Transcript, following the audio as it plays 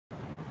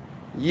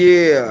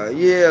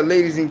Yeah,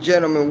 ladies and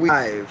gentlemen, we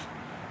live.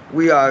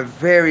 We are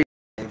very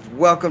live.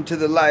 Welcome to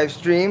the live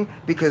stream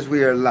because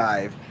we are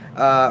live.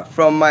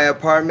 From my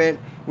apartment,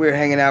 we're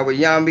hanging out with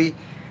Yambi.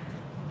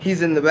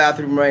 He's in the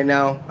bathroom right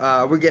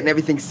now. We're getting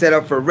everything set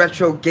up for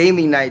retro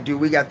gaming night,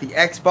 dude. We got the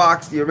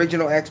Xbox, the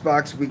original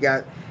Xbox. We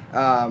got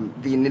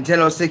the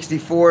Nintendo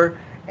 64,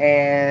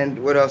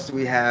 and what else do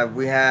we have?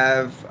 We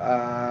have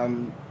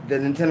the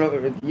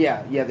Nintendo,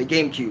 the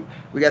GameCube.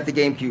 We got the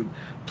GameCube.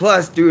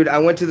 Plus, dude, I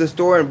went to the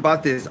store and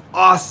bought this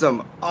awesome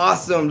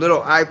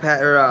little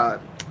iPad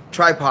or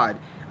tripod.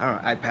 I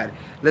don't know, iPad.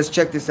 Let's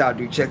check this out,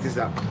 dude. Check this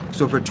out.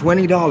 So for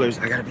 $20,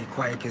 I gotta be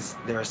quiet because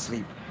they're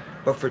asleep.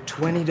 But for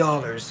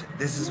 $20,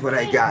 this is what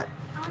I got.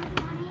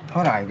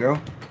 Hold on, girl.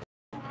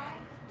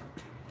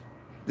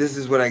 This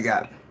is what I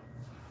got.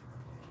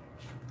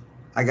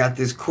 I got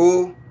this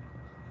cool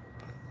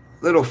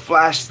little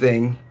flash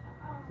thing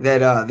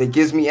that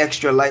gives me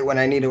extra light when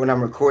I need it when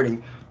I'm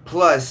recording.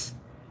 Plus,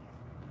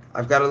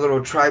 I've got a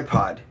little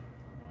tripod.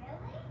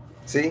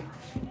 See?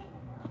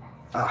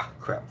 Ah,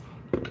 crap.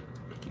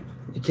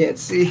 You can't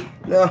see?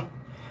 No.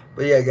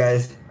 But yeah,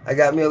 guys, I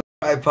got me a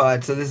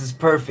tripod, so this is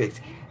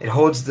perfect. It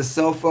holds the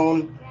cell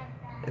phone.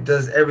 It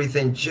does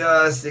everything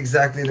just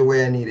exactly the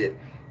way I need it.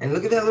 And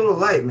look at that little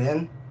light,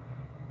 man.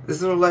 This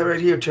little light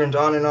right here turns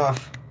on and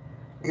off.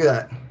 Look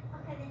at that.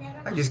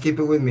 I just keep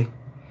it with me.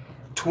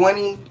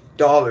 $20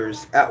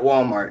 at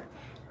Walmart.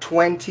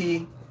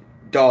 $20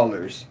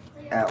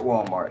 at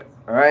Walmart.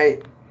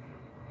 Alright?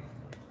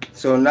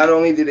 So not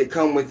only did it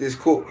come with this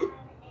cool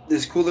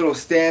little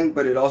stand,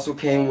 but it also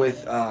came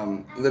with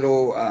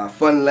little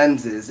fun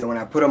lenses. And when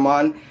I put them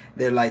on,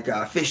 they're like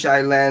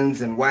fisheye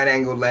lens and wide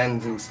angle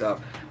lens and stuff.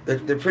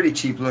 They're pretty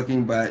cheap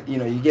looking, but you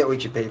know, you get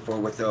what you pay for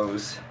with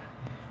those.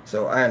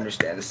 So I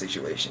understand the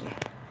situation.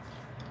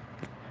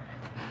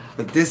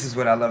 But this is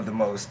what I love the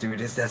most,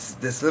 dude. It's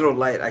this little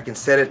light. I can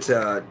set it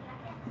to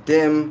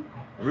dim,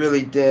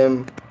 really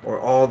dim, or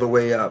all the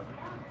way up.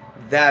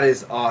 That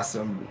is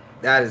awesome.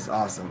 That is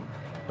awesome.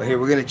 But here,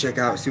 we're gonna check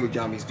out, see what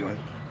Johnny's doing.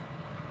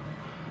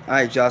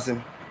 Alright,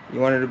 Jocelyn. You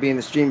wanted to be in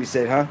the stream, you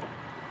said, huh?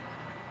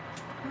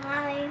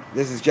 Hi.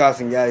 This is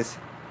Jocelyn, guys.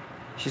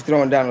 She's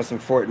throwing down on some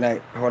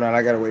Fortnite. Hold on,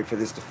 I gotta wait for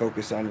this to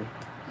focus on her.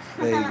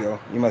 There you go.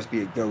 You must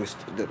be a ghost.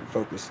 It doesn't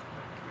focus.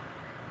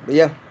 But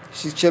yeah,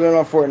 she's chilling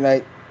on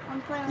Fortnite.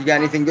 You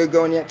got anything good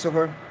going yet so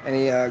far?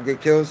 Any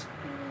good kills?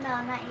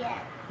 No, not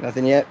yet.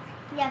 Nothing yet?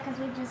 Yeah, because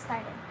we just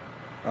started.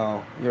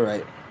 Oh, you're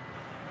right.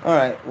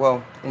 Alright,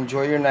 well,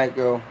 enjoy your night,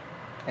 girl.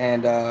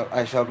 And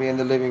I shall be in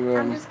the living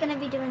room. I'm just going to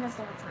be doing this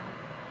all the time.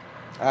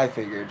 I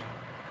figured.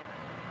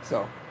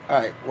 So,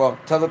 alright, well,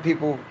 tell the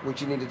people what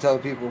you need to tell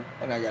the people,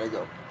 and I gotta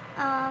go.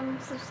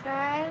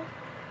 Subscribe.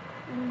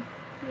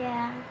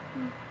 Yeah.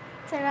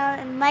 Turn on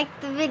and like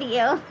the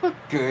video.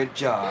 Good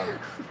job.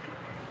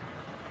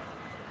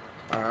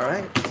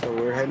 Alright, so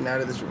we're heading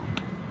out of this room.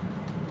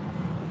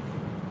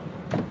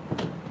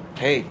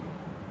 Hey.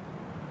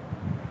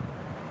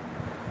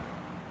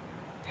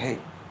 Hey.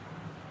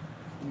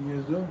 What you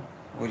guys doing?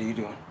 What are you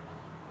doing?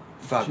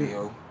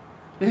 Fabio.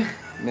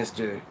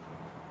 Mr.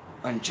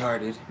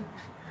 Uncharted.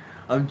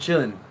 I'm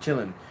chilling.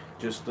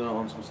 Just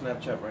on some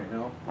Snapchat right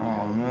now.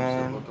 Oh,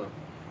 man. About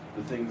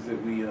the things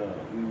that we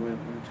went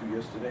into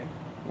yesterday.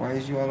 Why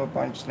is you all up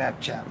on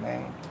Snapchat,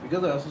 man?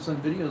 Because I also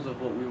sent videos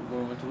of what we were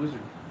going to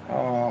Wizard.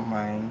 Oh,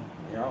 man.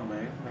 Yeah,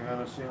 man. I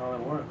gotta see how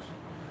it works.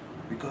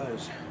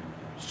 Because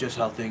it's just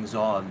how things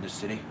are in this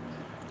city.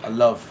 I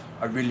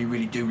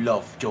really do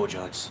love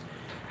Georgia.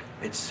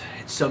 It's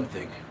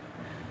something.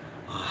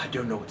 I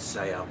don't know what to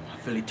say. I'm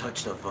really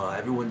touched of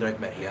everyone that I've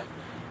met here.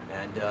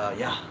 And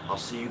yeah, I'll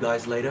see you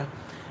guys later.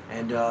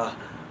 And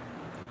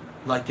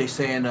like they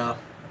say in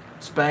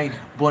Spain,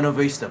 Buena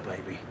Vista,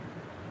 baby.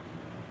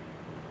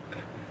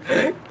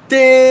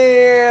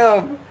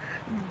 Damn,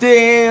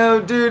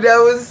 dude, that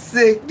was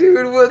sick,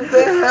 dude. What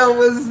the hell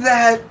was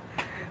that?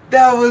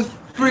 That was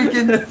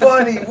freaking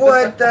funny.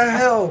 What the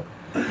hell?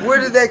 Where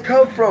did that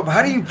come from?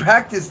 How do you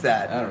practice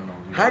that? I don't know.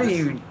 How do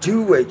you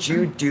do what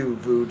you do,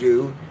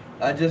 Voodoo?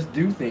 I just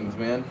do things,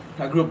 man.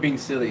 I grew up being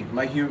silly.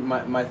 My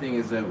thing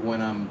is that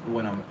when I'm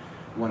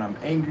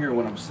angry or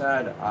when I'm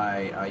sad,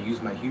 I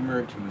use my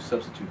humor to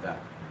substitute that.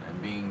 And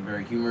being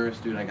very humorous,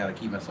 dude, I gotta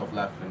keep myself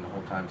laughing the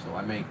whole time. So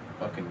I make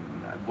fucking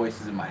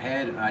voices in my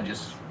head, and I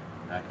just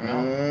act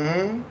out.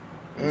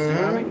 You see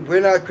what I mean?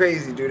 We're not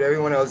crazy, dude.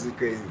 Everyone else is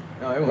crazy.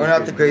 No, we're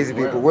not the crazy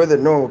people. We're the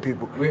normal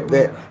people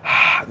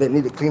that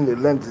need to clean their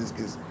lenses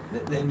because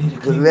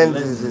the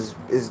lenses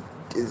is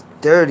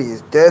dirty,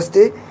 is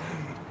dusty.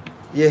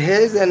 Your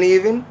hair's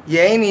uneven. You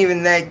ain't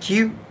even that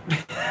cute.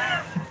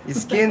 Your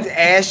skin's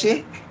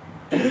ashy.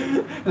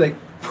 Like,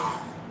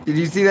 did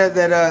you see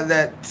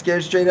that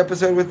Scared Straight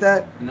episode with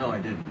that? no, I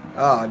didn't.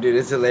 Oh, dude,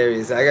 it's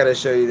hilarious. I gotta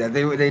show you that.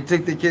 They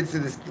took the kids to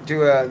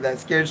that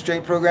Scared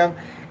Straight program,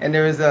 and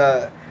there was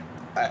a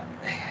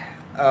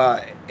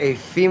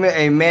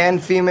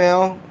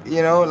man-female,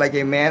 you know, like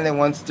a man that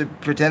wants to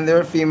pretend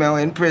they're a female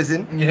in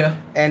prison. Yeah.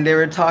 And they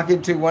were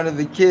talking to one of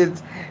the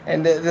kids,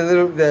 and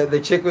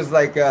the chick was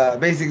like,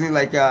 basically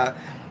like,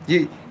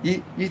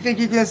 You think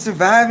you can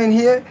survive in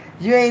here?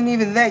 You ain't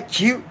even that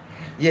cute.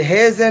 Your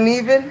hair's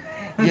uneven.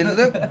 You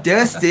look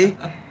dusty.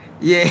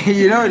 Yeah,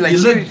 you know, like you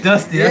look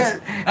dusty.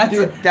 Yeah,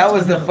 dude, that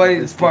was the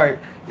funniest part.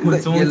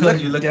 When someone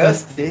tells you look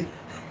dusty.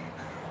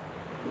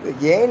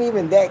 Like, you ain't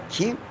even that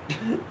cute.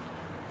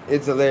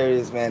 It's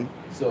hilarious, man.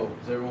 So,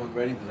 is everyone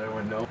ready? Does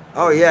everyone know?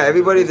 Oh yeah,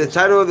 everybody. The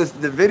title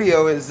of the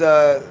video is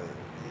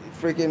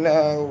freaking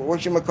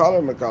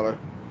McCollar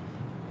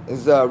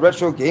is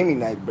retro gaming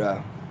night,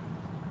 bruh.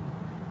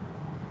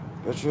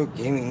 Retro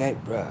gaming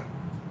night, bruh.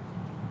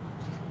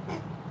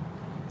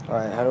 All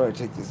right, how do I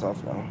take this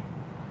off now?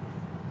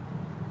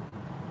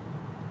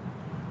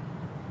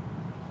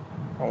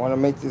 I want to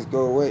make this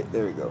go away.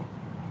 There we go.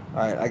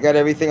 All right, I got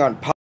everything on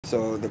pop,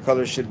 so the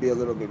color should be a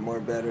little bit more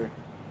better.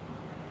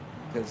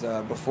 Because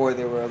before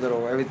they were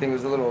everything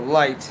was a little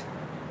light,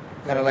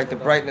 kind of like the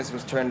brightness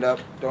was turned up.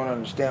 Don't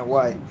understand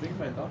why.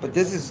 But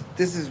this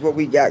is what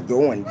we got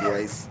going,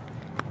 boys.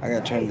 I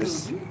gotta turn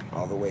this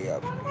all the way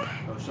up.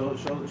 Show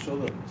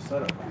the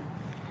setup.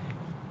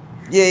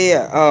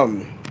 Yeah.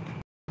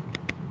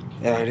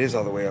 Yeah, it is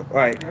all the way up. All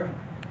right.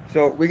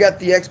 So we got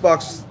the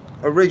Xbox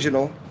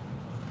original.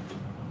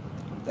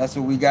 That's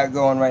what we got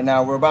going right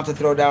now. We're about to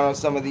throw down on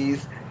some of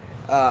these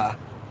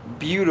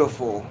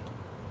beautiful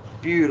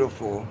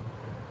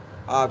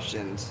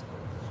options.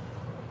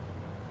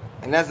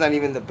 And that's not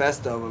even the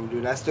best of them,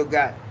 dude. I still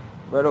got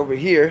right over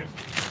here.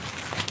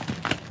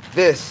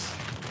 This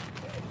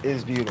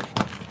is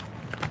beautiful.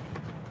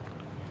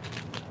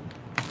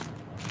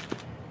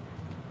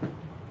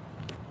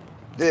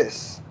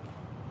 This.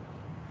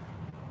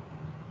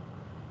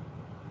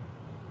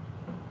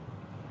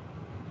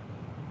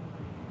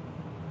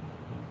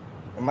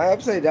 Am I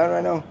upside down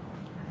right now?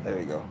 There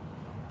we go.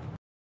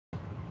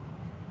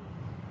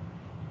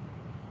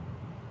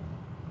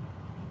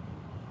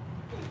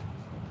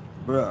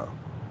 Bro.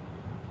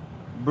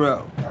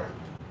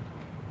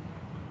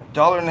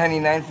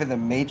 $1.99 for the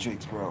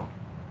Matrix, bro.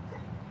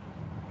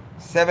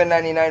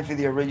 $7.99 for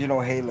the original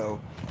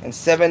Halo. And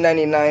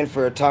 $7.99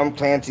 for Tom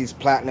Clancy's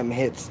Platinum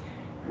Hits.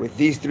 With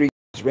these three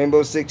games,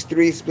 Rainbow Six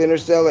 3, Splinter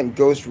Cell, and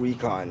Ghost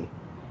Recon.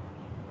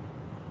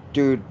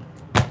 Dude.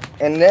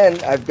 And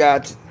then I've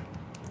got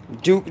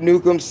Duke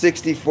Nukem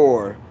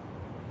 64.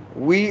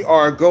 We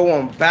are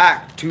going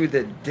back to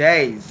the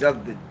days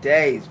of the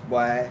days,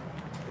 boy.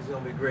 It's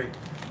gonna be great.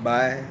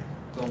 Bye.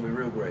 It's gonna be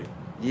real great.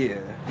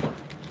 Yeah.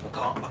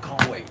 I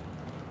can't wait.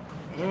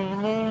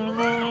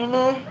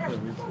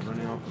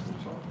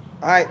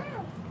 Alright.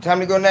 Time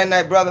to go night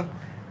night, brother.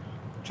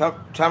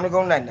 Time to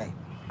go night night.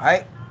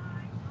 Alright?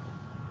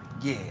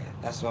 Yeah,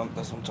 that's what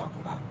I'm talking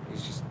about.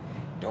 It's just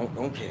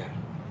don't care.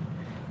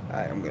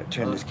 Alright, I'm gonna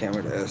turn this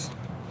camera to us.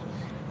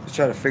 Let's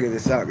try to figure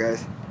this out,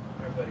 guys.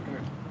 Alright, buddy, come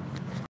here.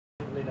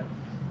 Lay down.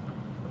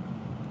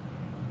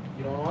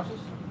 You don't wanna watch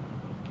this?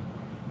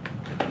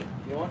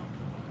 You don't want?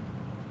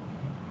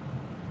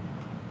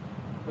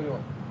 What do you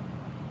want?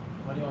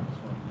 What do you want this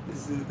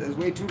one? That's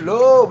way too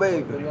low,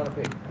 baby. What do you want to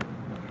pick?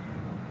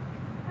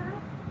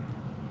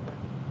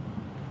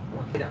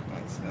 Lay down.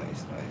 Nice.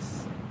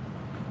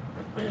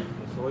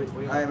 So what do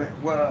you want? Alright, man.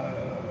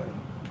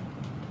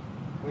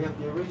 We have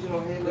the original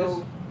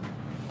Halo.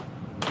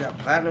 We got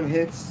Platinum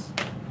Hits.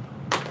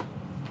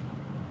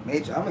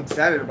 I'm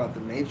excited about the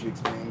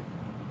Matrix, man.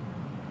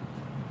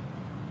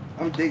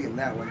 I'm digging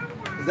that one.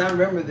 Because I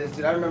remember this,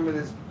 dude. I remember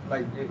this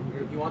like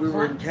we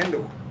were in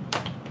Kendall.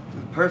 It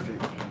was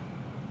perfect.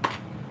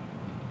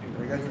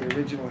 I got the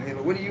original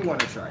Halo. What do you want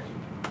to try?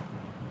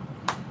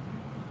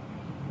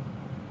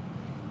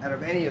 Out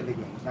of any of the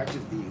games, not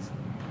just these.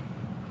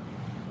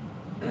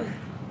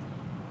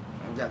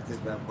 I've got this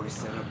bad boy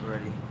set up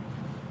already.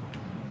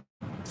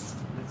 Let's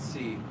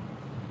see.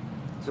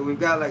 So we've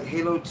got like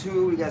Halo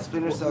 2, we got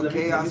Splinter Cell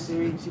Chaos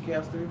Theory. Let me see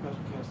Chaos Theory.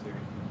 Chaos Theory.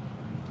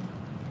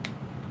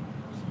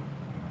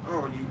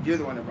 Oh, you're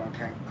the one that brought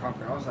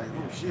Conquer. I was like,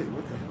 oh shit,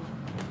 what the hell?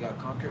 We got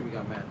Conquer, we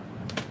got Man.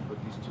 Put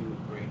these two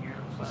right here.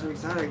 I'm so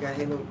excited I got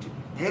Halo 2.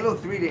 Halo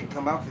 3 didn't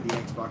come out for the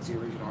Xbox, the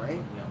original,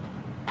 right? Yeah.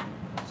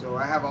 So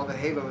I have all the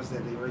Halos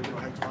that the original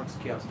Xbox.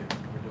 Chaos Theory.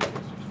 We're doing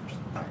Chaos Theory first.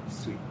 Alright,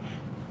 sweet.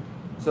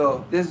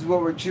 So this is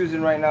what we're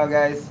choosing right now,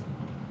 guys.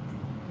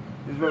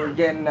 This is what we're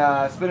getting.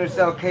 Splinter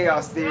Cell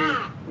Chaos Theory,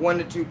 1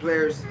 to 2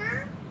 players.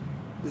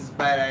 This is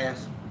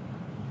badass.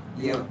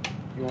 Yeah.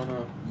 You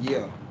wanna?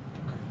 Yeah.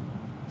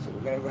 So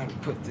we're gonna go ahead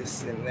and put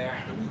this in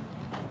there.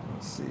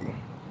 Let's see.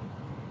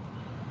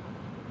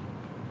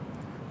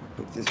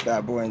 Put this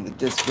bad boy in the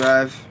disk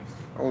drive,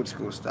 old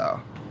school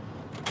style.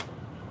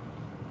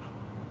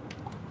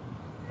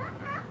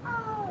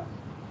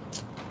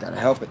 Gotta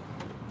help it.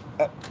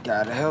 Oh,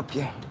 gotta help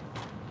you.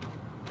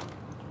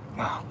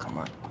 Oh, come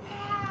on.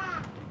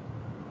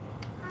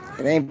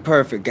 It ain't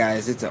perfect,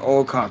 guys. It's an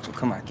old console.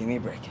 Come on, give me a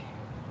break.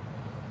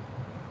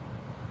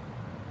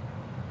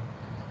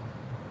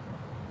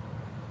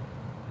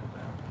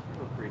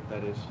 How great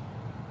that is.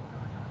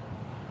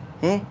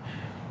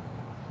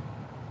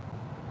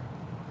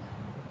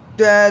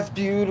 That's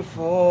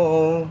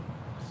beautiful.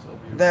 So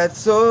beautiful. That's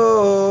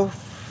so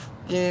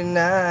fucking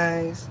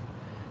nice.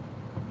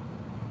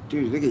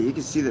 Dude, look at you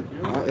can see the.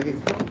 Come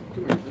here,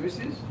 let me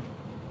see this.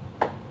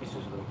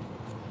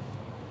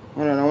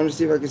 Hold on, I want to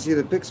see if I can see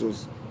the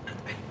pixels.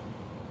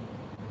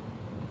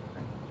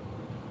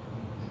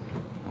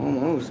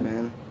 Almost,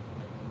 man.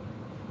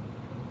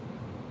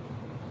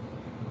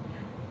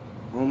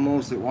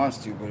 Almost it wants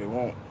to, but it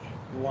won't.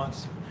 It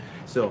wants to.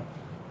 So,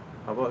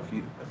 how about if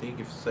you, I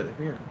think if you set it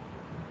here.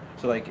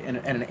 So like at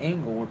an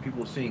angle where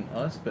people are seeing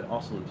us, but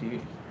also the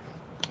TV.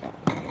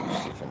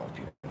 Let's see from up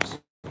here.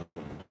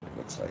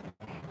 Looks like.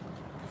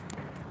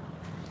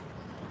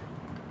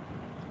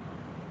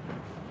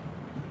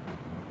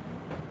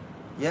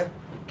 Yeah,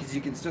 because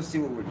you can still see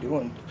what we're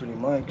doing, pretty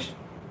much.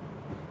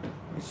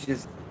 It's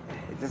just,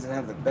 it doesn't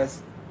have the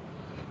best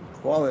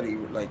quality,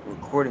 like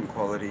recording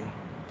quality.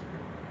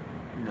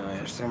 No,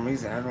 For some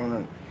reason, I don't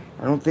know.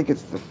 I don't think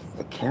it's the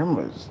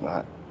camera's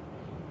not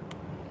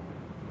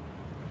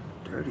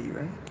dirty,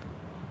 right?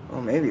 Oh,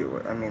 maybe it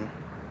would. I mean,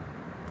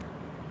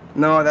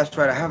 no, that's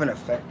right. I have an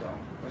effect on.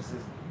 What's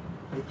this?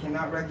 It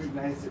cannot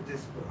recognize the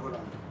disc, but hold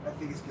on. I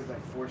think it's because I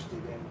forced it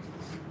in.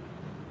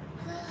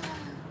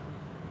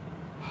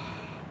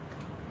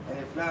 And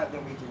if not,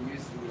 then we can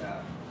use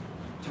the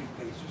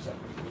toothpaste or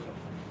something.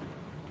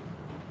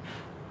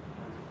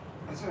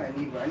 That's what I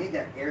need. I need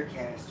that air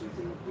canister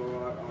thing to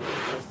blow out all the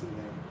dust in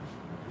there.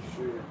 For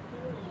sure.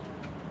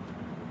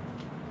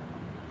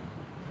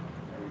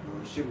 There we go.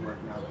 It should work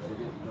now because I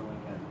didn't know when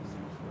that was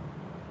in before.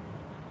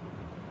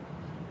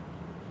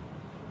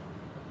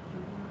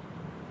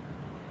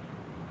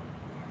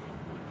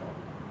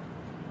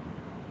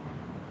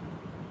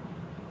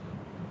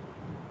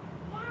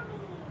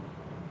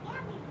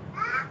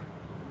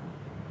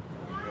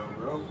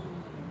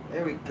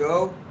 There we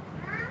go.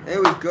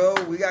 There we go.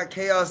 We got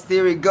Chaos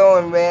Theory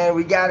going, man.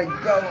 We got it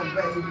going,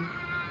 baby.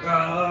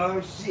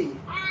 Oh, shit.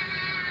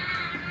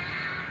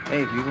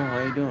 Hey, people,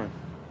 how you doing?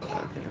 I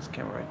think it's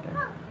camera right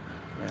there.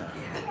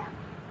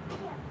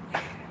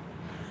 Yeah.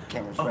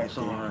 Camera's Oh, right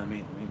so there. let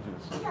me do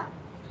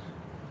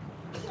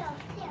this.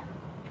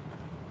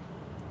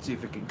 See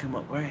if it can come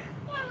up right.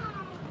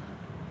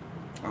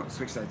 Oh,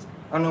 switch sides.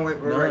 Oh, no, wait.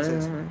 We're right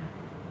sides.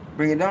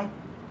 Bring it down.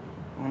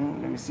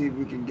 Let me see if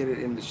we can get it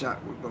in the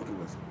shot with both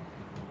of us.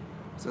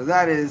 So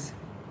that is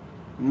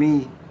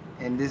me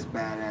and this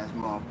badass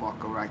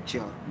motherfucker right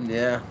here.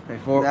 Yeah,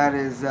 before that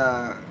is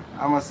I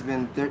must have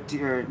been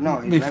 13 or no.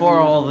 11 before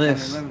all old,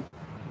 this. 10,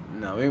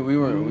 no, we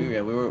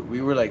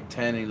were like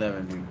 10,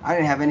 11, dude. I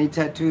didn't have any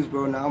tattoos,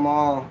 bro. Now I'm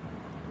all.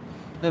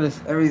 Look at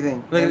this.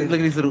 Everything. Look at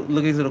these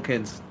little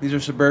kids. These are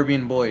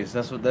suburban boys.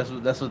 That's what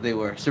they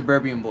were.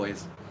 Suburban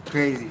boys.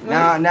 Crazy.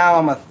 Now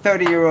I'm a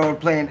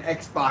 30-year-old playing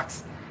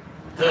Xbox.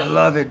 I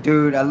love it,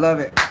 dude. I love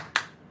it.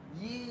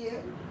 Yeah.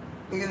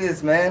 Look at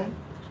this, man.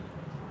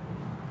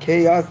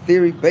 Chaos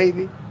Theory,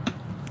 baby.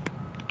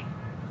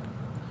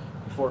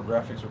 Before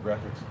graphics were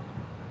graphics.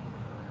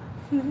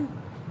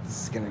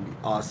 This is gonna be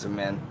awesome,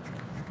 man.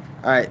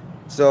 All right,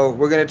 so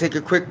we're gonna take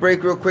a quick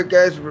break, real quick,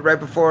 guys, right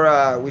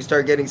before we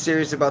start getting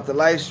serious about the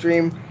live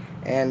stream,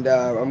 and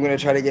I'm gonna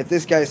try to get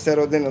this guy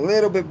settled in a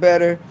little bit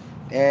better,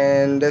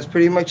 and that's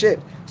pretty much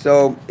it.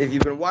 So if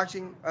you've been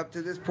watching up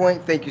to this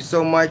point, thank you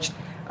so much.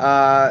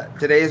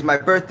 Today is my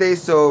birthday,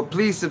 so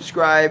please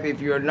subscribe if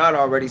you're not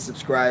already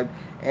subscribed,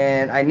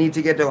 and I need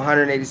to get to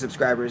 180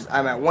 subscribers.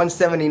 I'm at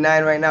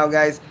 179 right now,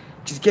 guys.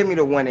 Just get me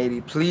to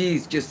 180,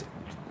 please. Just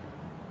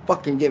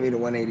fucking get me to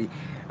 180.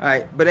 All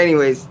right, but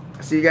anyways,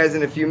 see you guys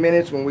in a few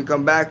minutes when we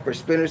come back for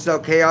Splinter Cell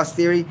Chaos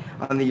Theory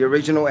on the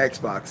original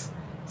Xbox.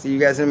 See you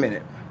guys in a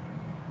minute.